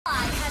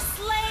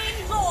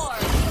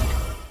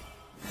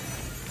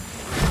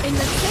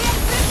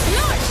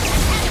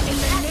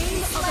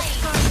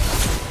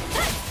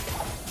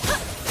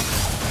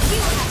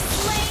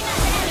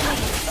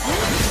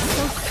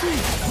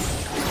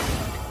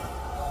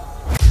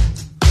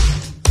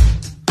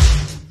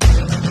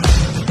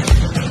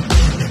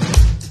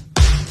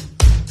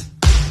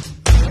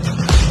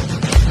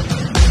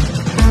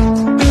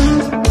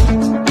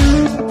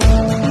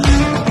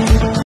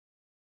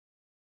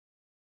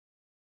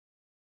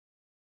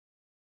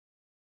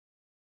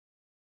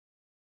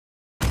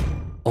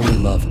Only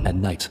love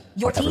and night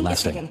Your are team is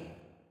everlasting. taken.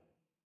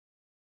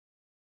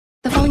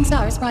 The falling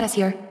stars brought us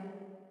here.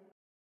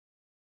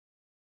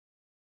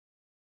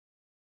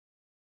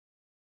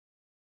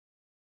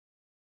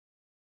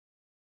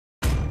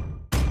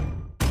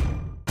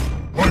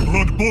 My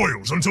blood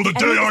boils until the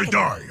day Enemy I is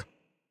die!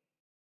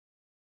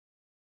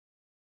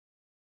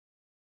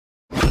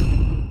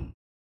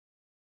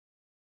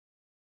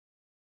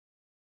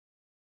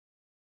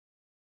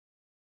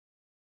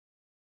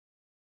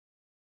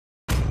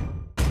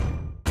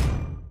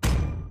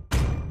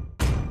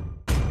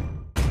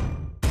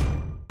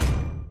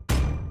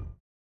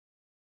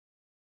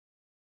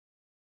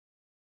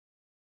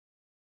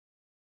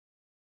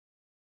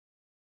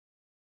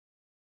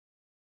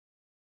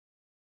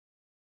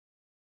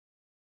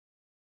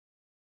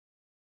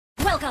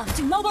 Welcome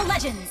to Mobile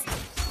Legends!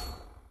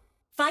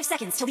 5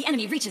 seconds till the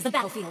enemy reaches the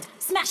battlefield.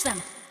 Smash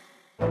them!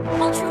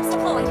 All troops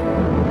deployed!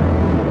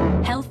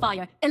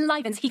 Hellfire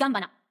enlivens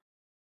Higanbana.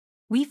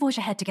 We forge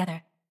ahead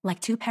together, like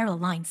two parallel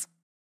lines.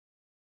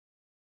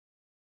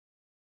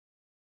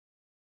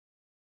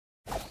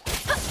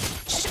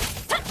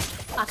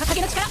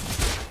 Akakage no chikara!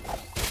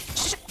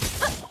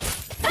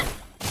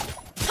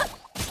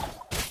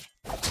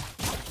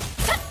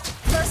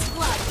 First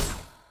blood!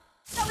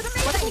 That was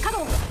amazing! Watashi ni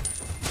kado!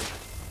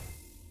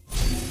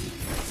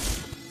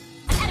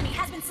 An enemy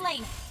has been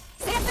slain!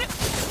 Seiyatsu!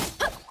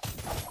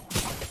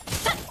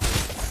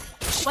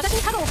 Watashi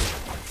ni kado!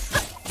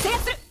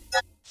 Seiyatsu!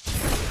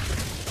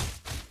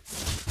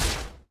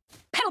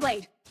 Pedal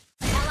blade!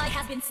 An ally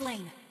has been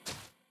slain!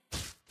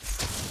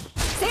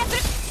 Seiyatsu!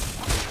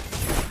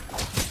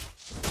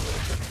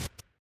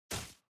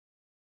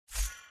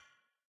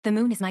 The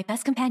moon is my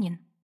best companion.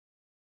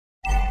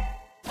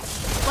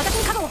 Watashi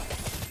ni kado!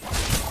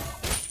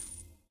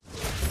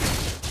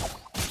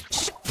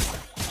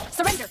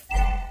 Surrender!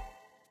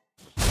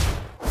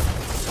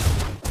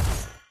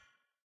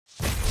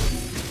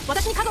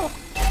 Watashi ni kado!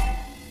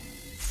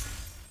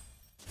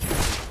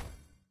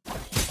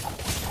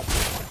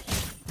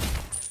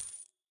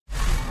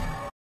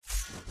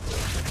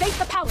 Face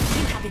the power!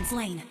 You have been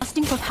slain!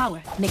 Lusting for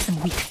power makes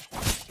them weak.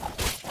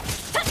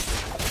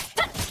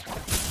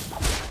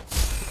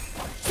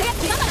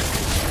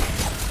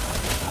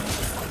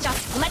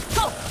 Just let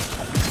go!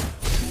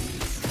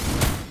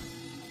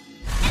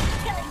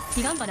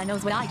 Higanbana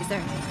knows what I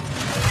deserve.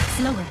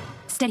 Slower,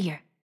 steadier.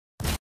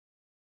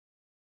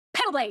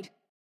 Pedal blade!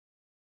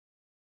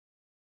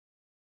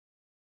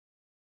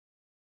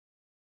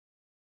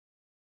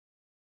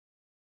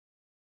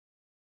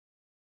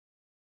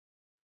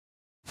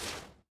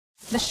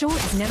 The shore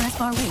is never as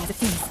far away as it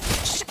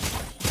seems.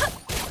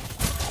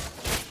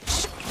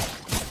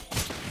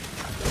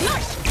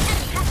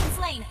 Enemy has been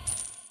slain!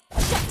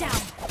 Shut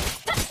down!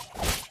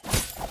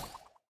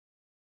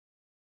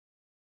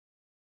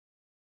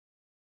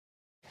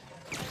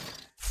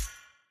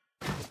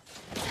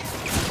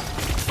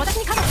 Watashi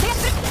ni kado!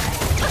 Seiyatsu!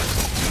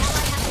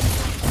 Ally has been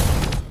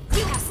slain!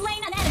 You have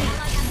slain an enemy!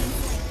 Ally has been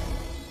slain!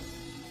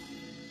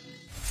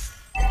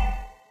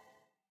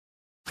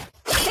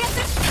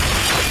 Seiyatsu!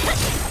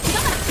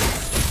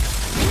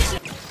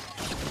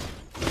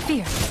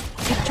 Fear.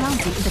 It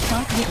drowns you in the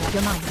dark river of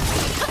your mind.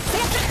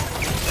 Seiyatsu!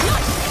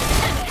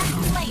 Enemy has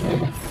been slain!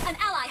 An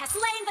ally has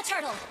slain the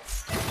turtle!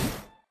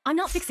 I'm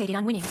not fixated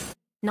on winning.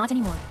 Not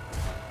anymore.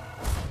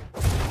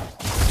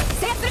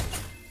 Seiyatsu!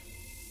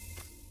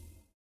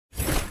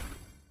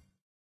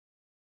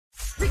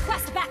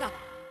 Request backup!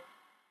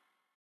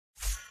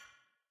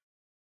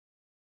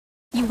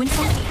 You win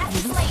some, Enemy has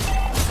you been lose.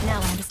 slain!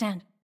 Now I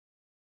understand.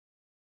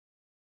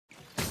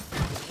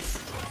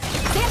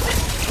 Seiyatsu!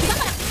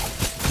 Higanbana!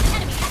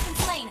 Enemy has been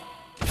slain!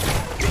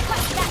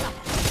 Request backup!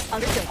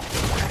 Understood.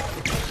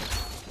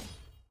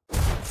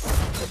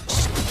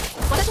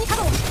 Watashi ni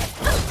kado!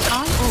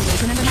 I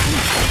always remember my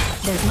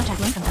enemies. There's much I've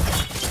learned from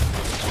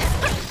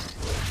them.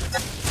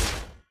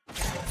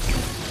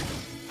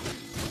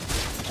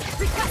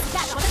 Request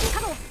backup! Watashi ni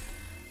kado!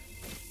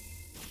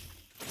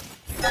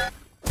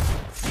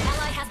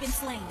 Ally has been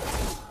slain!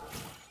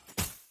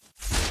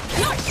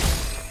 Your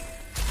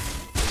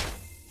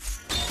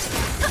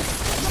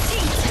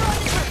team destroyed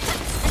the turret!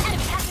 An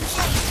enemy has been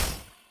slain!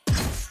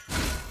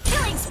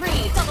 Killing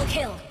spree! Double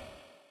kill!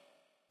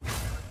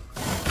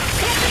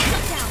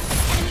 Shut down!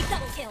 Enemy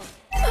double kill!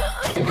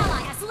 An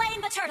ally has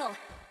slain the turtle!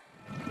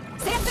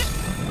 Seiyatsu!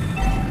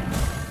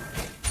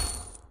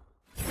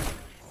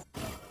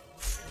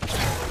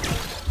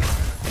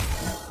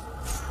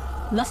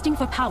 Lusting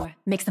for power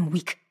makes them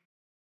weak.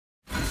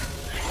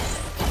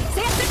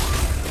 Seiyatsu!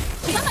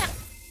 Higanbana!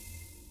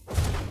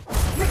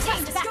 Your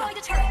team destroyed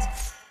a turret!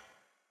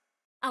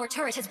 Our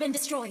turret has been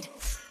destroyed!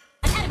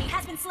 An enemy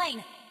has been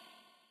slain!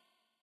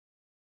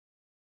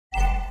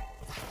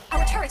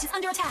 Our turret is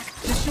under attack!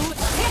 The shore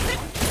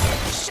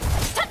is...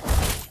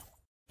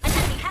 An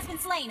enemy has been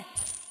slain!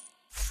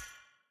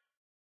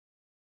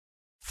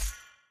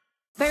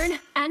 Burn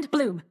and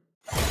bloom.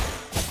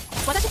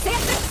 Watashi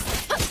seiyatsu!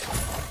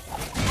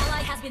 An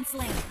ally has been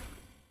slain!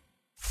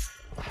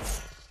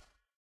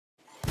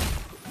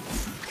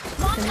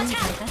 Launch The moon is my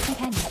attack! best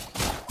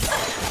companion.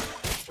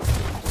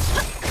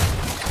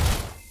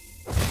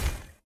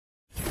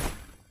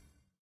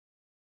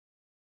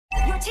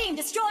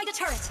 destroyed a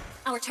turret.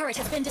 Our turret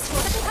has been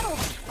destroyed.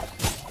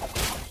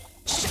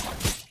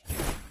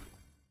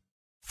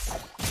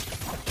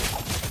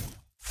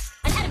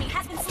 An enemy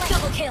has been slain.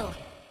 Double kill.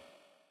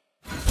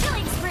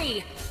 Killing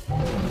spree.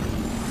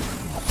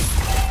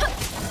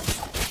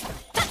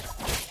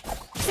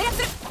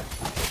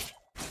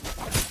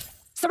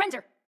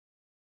 Surrender!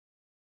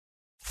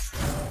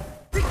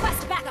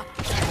 Request backup.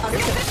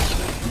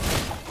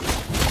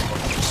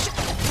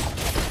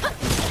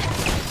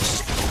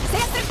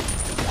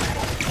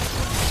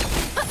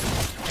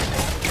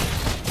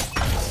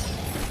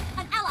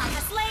 An ally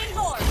has slain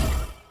Lord.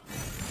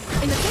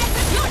 In the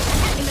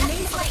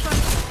name of our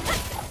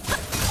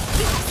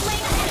You have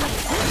slain an enemy.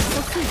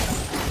 so clean.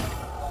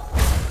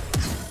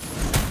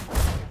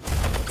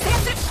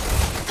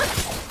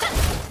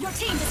 Your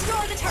team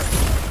destroyed the turret.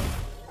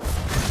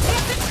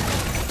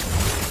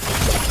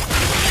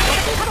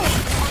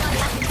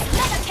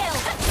 Mega kill.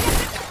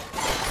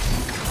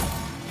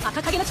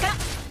 Akakage no chikara!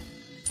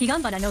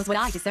 Higanbana knows what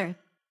I deserve.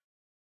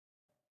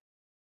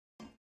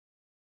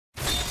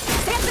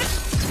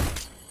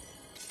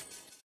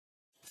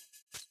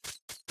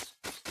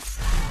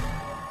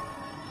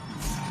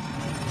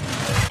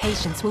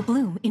 Patience will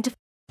bloom into...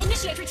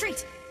 Initiate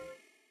retreat.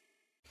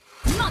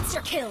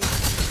 Monster kill.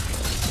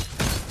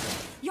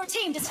 Your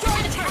team destroyed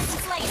a turret and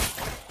slain.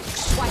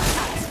 White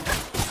shot.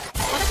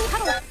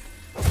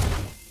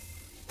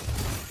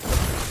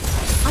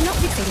 I'm not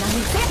fixated on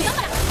you.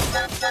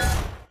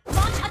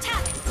 Launch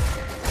attack.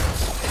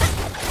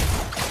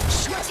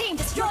 Your team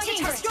destroyed a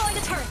turret.